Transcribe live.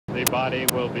body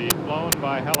will be flown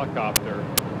by helicopter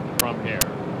from here,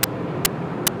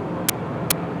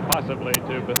 possibly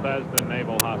to Bethesda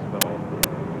Naval Hospital.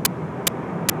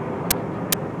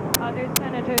 Other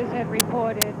senators have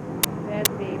reported that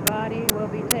the body will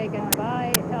be taken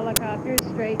by helicopter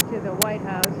straight to the White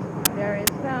House. There is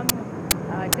some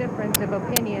difference of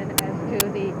opinion as to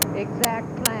the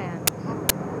exact plans.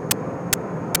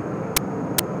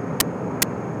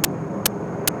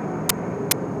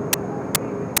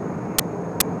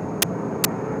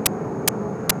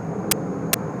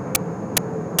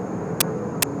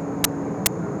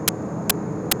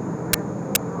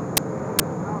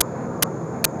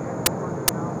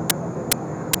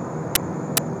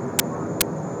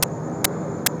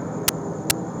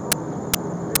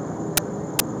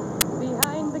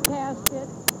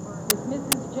 Is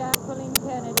Mrs. Jacqueline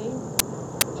Kennedy.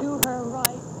 To her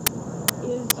right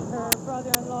is her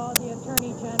brother-in-law, the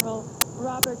Attorney General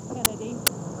Robert Kennedy.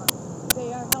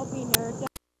 They are helping her down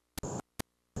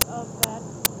of that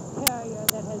carrier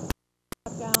that has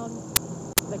brought down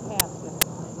the casket.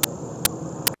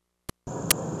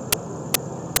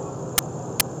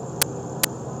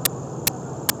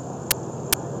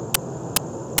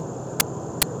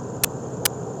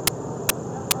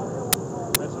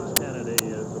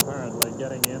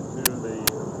 Getting into the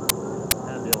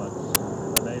ambulance,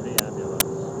 the Navy ambulance,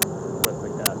 with the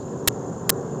casket.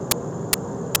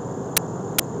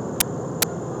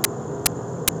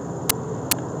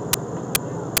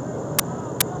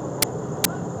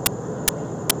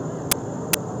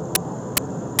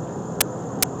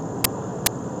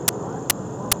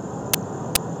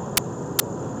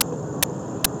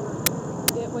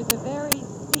 It was a very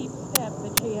steep step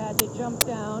that she had to jump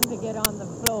down to get on the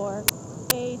floor.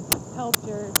 Aides helped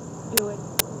her do it.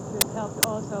 She was helped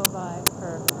also by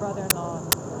her brother-in-law,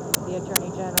 the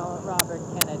Attorney General Robert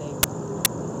Kennedy.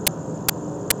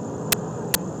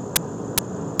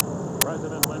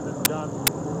 President Lyndon Johnson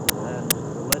and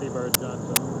Lady Bird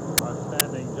Johnson are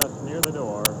standing just near the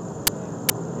door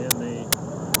in the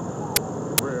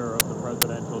rear of the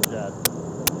presidential jet,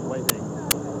 waiting.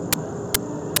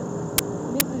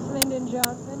 Mrs. Lyndon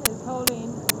Johnson is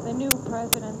holding the new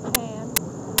president's hand.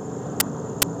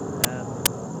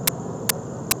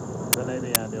 The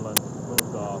Navy ambulance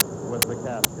moves off with the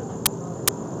casket.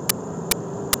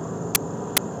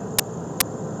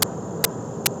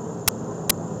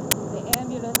 The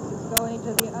ambulance is going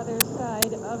to the other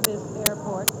side of this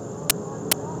airport.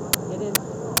 It is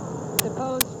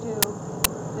supposed to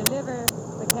deliver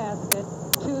the casket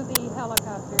to the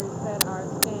helicopters that are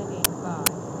standing by.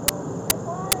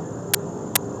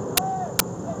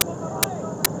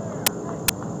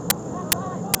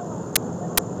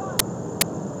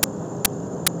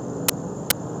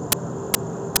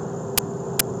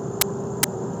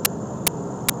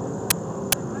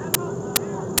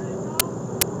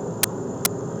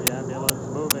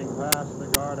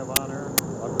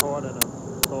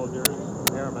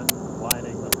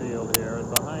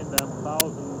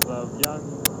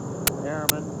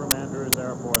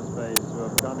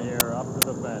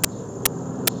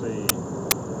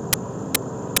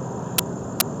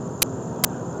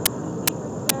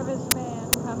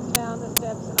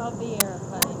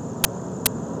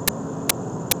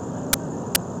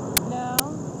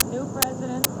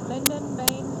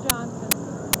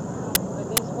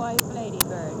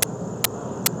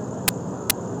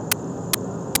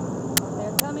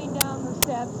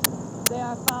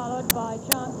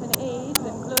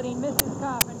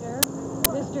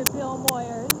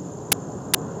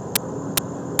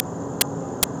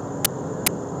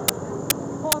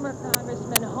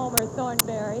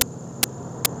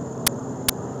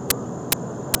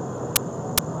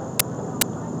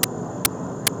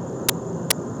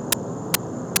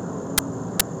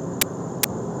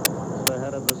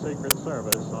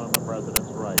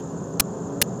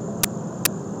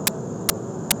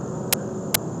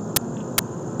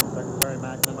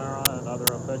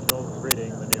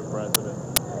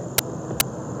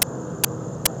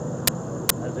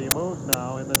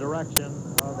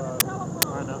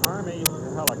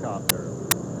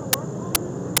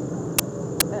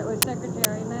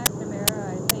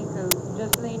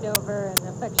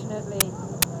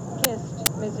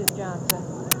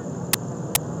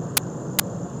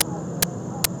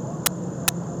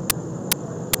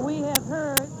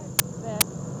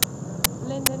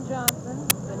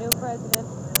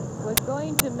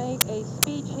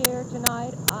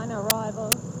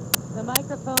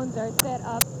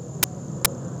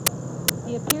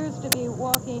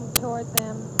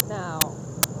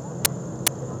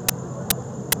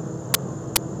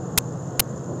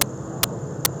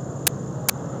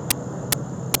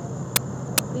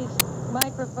 These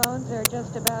Microphones are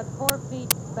just about 4 feet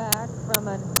back from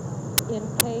an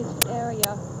encased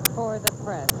area for the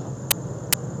press.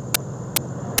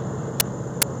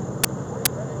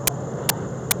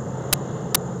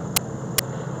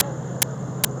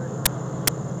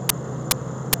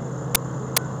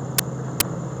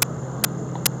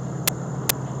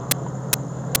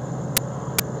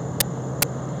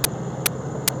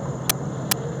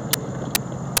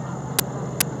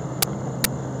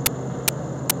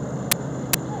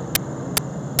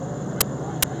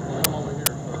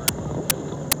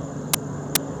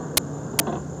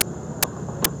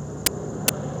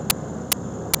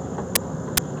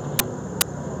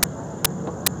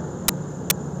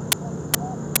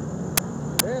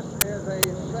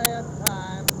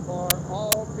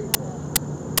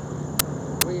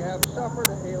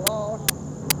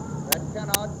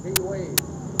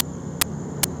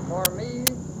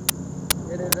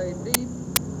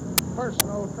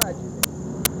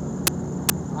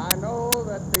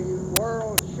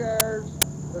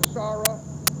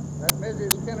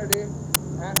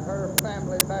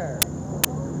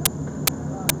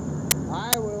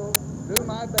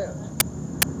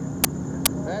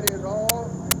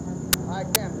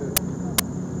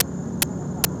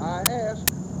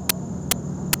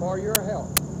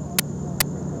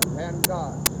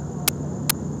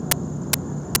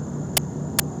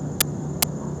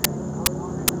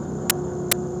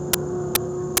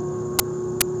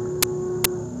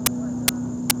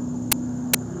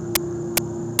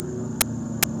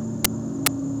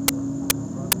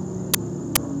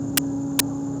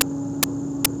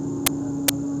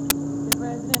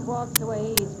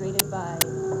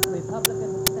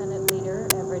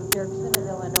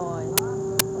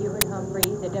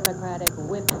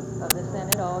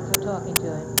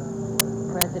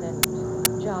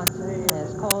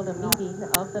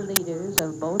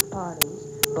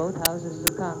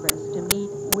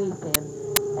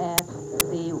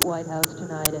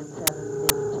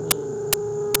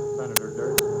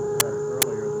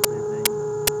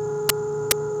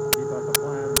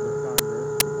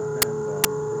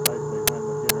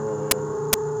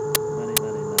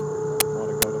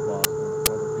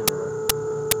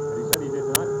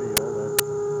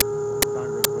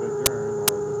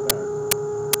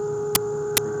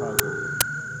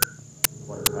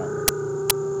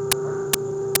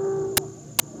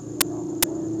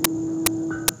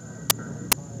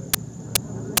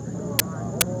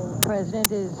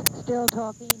 President is still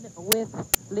talking with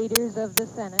leaders of the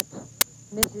Senate.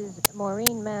 Mrs.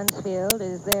 Maureen Mansfield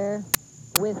is there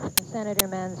with Senator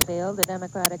Mansfield, the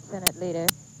Democratic Senate leader.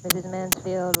 Mrs.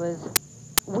 Mansfield was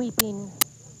weeping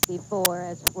before,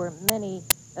 as were many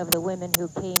of the women who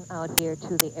came out here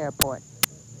to the airport.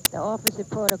 The Office of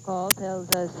Protocol tells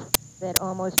us that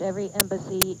almost every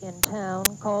embassy in town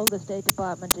called the State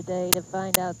Department today to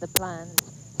find out the plans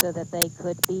so that they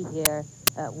could be here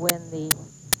when the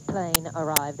plane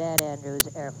arrived at Andrews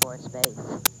Air Force Base.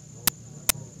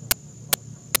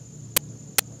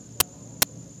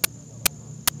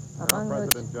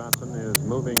 President Johnson is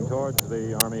moving towards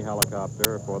the Army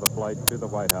helicopter for the flight to the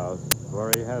White House,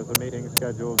 where he has a meeting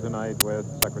scheduled tonight with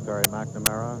Secretary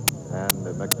McNamara and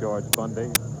McGeorge Bundy,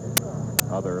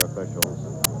 other officials.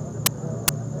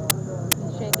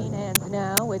 He's shaking hands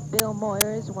now with Bill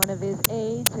Moyers, one of his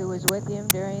aides who was with him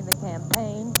during the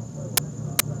campaign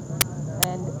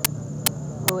and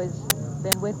who has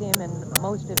been with him in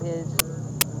most of his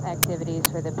activities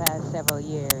for the past several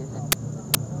years.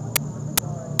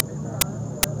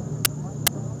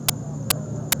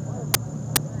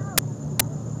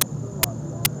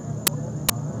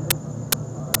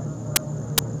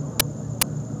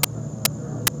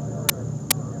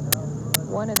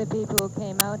 One of the people who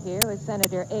came out here was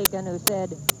Senator Aiken, who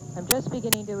said, "I'm just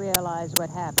beginning to realize what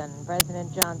happened.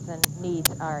 President Johnson needs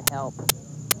our help."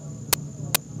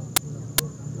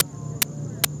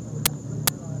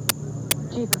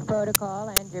 Chief of Protocol,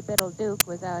 Andrew Biddle-Duke,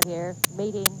 was out here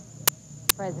meeting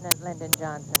President Lyndon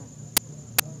Johnson.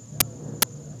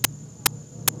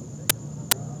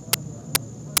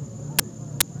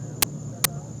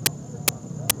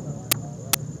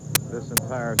 This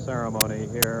entire ceremony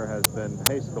here has been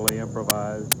hastily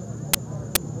improvised.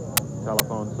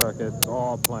 Telephone circuits,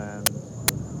 all planned,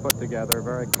 put together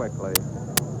very quickly.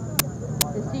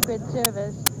 The Secret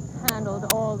Service handled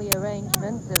all the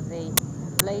arrangements of the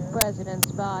late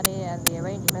president's body and the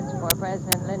arrangements for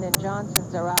President Lyndon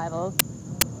Johnson's arrival.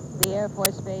 The Air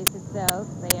Force Base itself,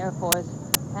 the Air Force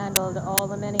handled all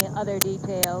the many other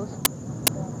details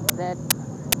that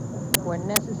were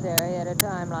necessary at a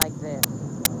time like this.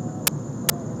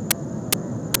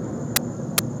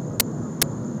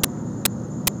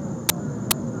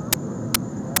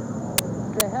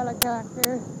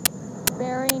 helicopter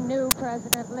bearing new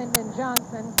President Lyndon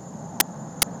Johnson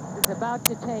is about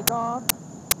to take off.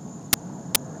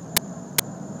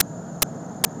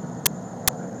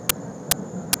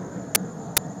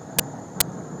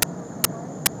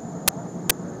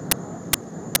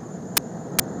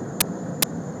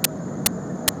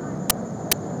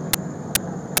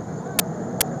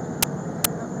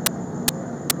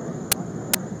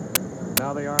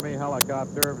 Now the Army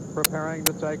helicopter preparing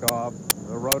to take off,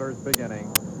 the rotors beginning.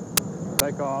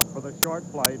 Take off for the short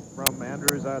flight from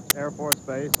Andrews Air Force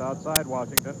Base outside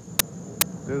Washington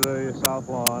to the south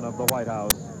lawn of the White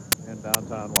House in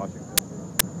downtown Washington.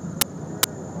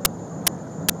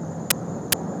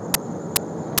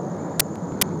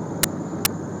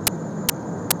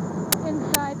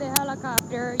 Inside the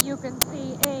helicopter, you can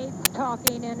see aides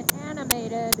talking in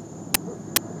animated,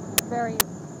 very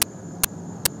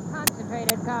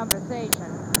concentrated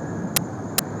conversation.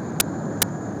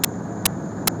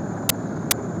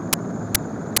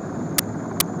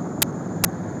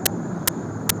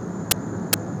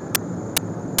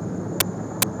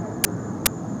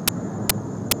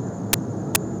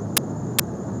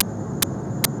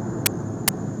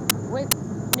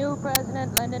 With new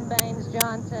President Lyndon Baines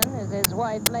Johnson is his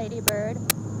wife, Lady Bird,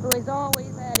 who is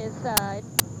always at his side.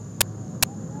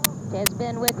 She has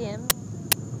been with him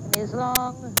in his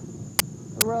long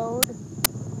road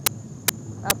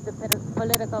up the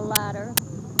political ladder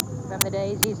from the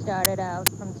days he started out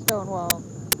from Stonewall,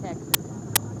 Texas.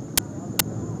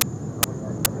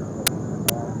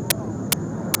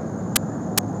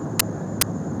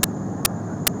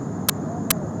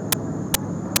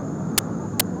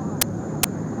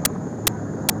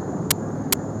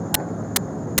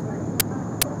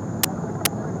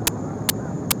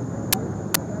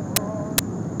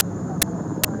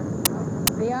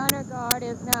 The honor guard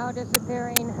is now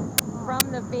disappearing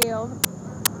from the field.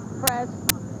 Press,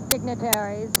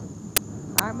 dignitaries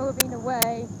are moving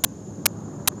away.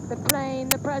 The plane,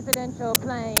 the presidential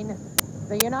plane,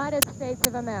 the United States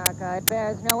of America, it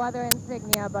bears no other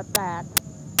insignia but that.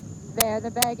 There,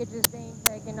 the baggage is being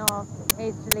taken off,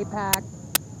 hastily packed.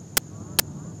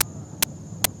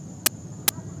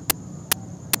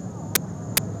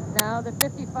 Now the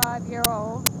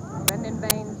 55-year-old Lyndon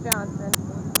Baines Johnson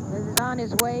is on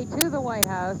his way to the White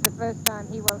House, the first time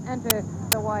he will enter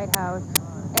the White House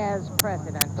as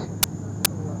president.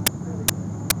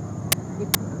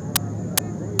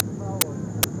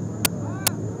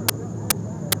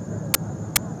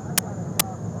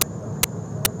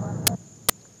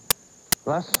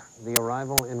 Thus, the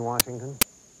arrival in Washington,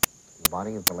 the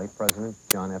body of the late President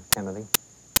John F. Kennedy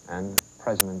and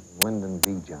President Lyndon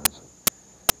B. Johnson.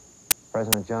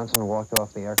 President Johnson walked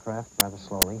off the aircraft rather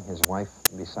slowly, his wife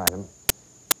beside him.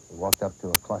 He walked up to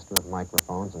a cluster of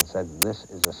microphones and said, "This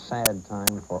is a sad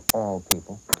time for all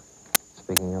people."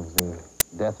 Speaking of the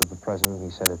death of the president, he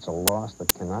said, "It's a loss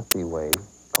that cannot be weighed,"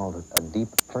 called it a deep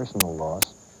personal loss.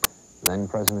 Then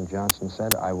President Johnson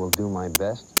said, "I will do my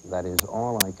best. That is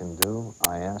all I can do.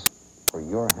 I ask for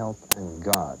your help and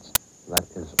God's." That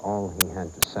is all he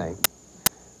had to say.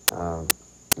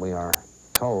 We are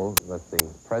told that the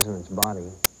president's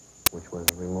body, which was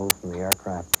removed from the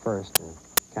aircraft first in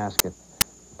a casket,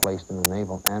 placed in a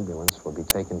naval ambulance, will be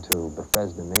taken to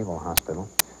Bethesda Naval Hospital,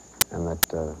 and that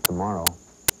tomorrow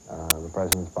the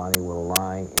president's body will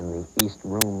lie in the East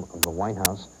Room of the White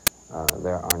House.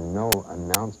 There are no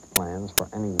announced plans for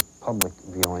any public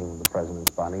viewing of the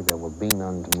president's body. There will be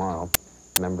none tomorrow.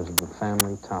 Members of the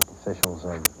family, top officials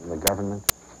of the government,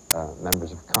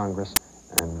 members of Congress,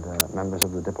 and members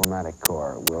of the diplomatic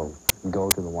corps will go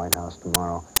to the White House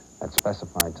tomorrow at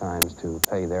specified times to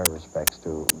pay their respects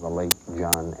to the late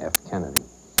John F. Kennedy.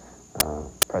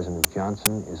 President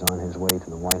Johnson is on his way to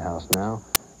the White House now.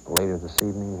 Later this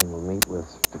evening, he will meet with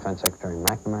Defense Secretary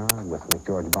McNamara, with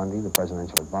McGeorge Bundy, the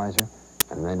presidential advisor,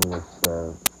 and then with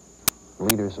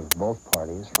leaders of both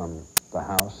parties from the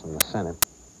House and the Senate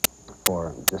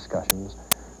for discussions.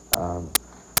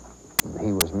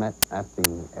 He was met at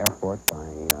the airport by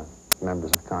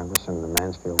members of Congress. Senator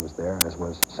Mansfield was there, as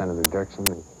was Senator Dirksen.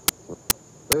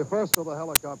 The first of the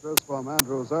helicopters from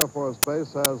Andrews Air Force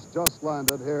Base has just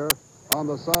landed here on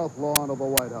the south lawn of the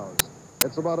White House.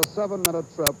 It's about a 7-minute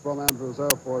trip from Andrews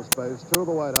Air Force Base to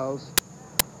the White House.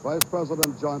 Vice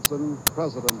President Johnson,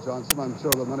 President Johnson, I'm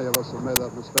sure that many of us have made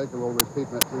that mistake and will repeat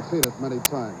it many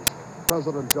times.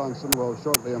 President Johnson will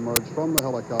shortly emerge from the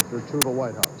helicopter to the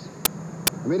White House.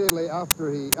 Immediately after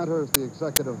he enters the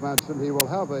executive mansion, he will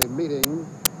have a meeting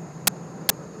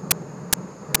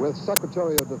with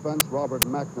Secretary of Defense Robert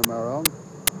McNamara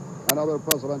and other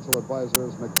presidential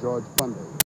advisors, McGeorge Bundy.